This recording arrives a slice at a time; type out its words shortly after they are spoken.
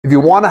If you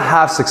want to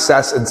have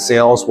success in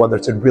sales, whether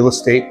it's in real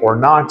estate or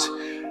not,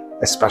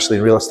 especially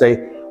in real estate,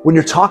 when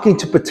you're talking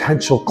to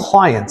potential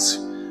clients,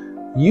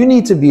 you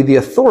need to be the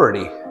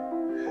authority.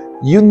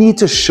 You need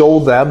to show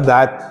them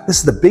that this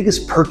is the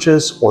biggest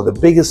purchase or the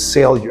biggest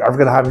sale you're ever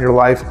going to have in your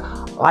life.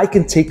 I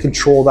can take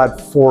control of that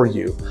for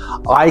you.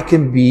 I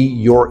can be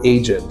your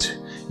agent.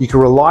 You can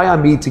rely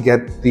on me to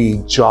get the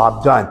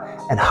job done.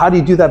 And how do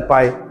you do that?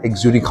 By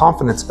exuding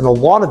confidence. And a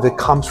lot of it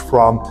comes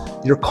from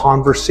your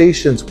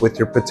conversations with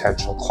your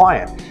potential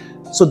client.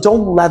 So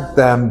don't let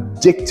them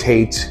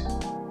dictate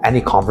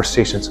any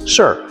conversations.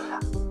 Sure,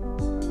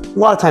 a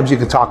lot of times you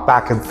can talk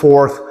back and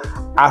forth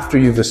after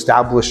you've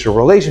established your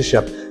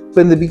relationship, but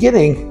in the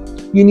beginning,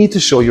 you need to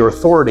show your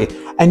authority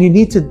and you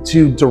need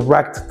to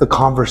direct the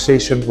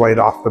conversation right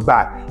off the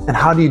bat. And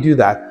how do you do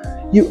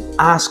that? You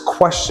ask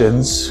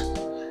questions,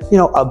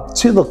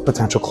 to the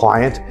potential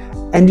client,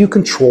 and you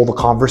control the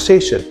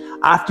conversation.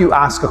 After you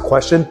ask a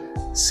question,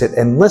 sit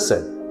and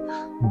listen.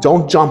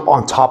 Don't jump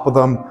on top of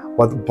them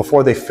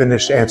before they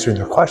finish answering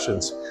their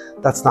questions.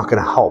 That's not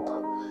going to help.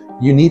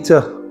 You need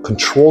to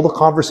control the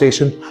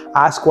conversation,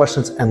 ask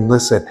questions, and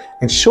listen,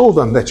 and show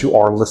them that you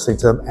are listening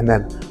to them and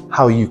then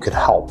how you could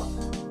help.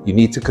 You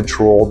need to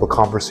control the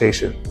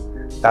conversation.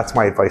 That's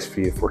my advice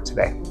for you for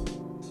today.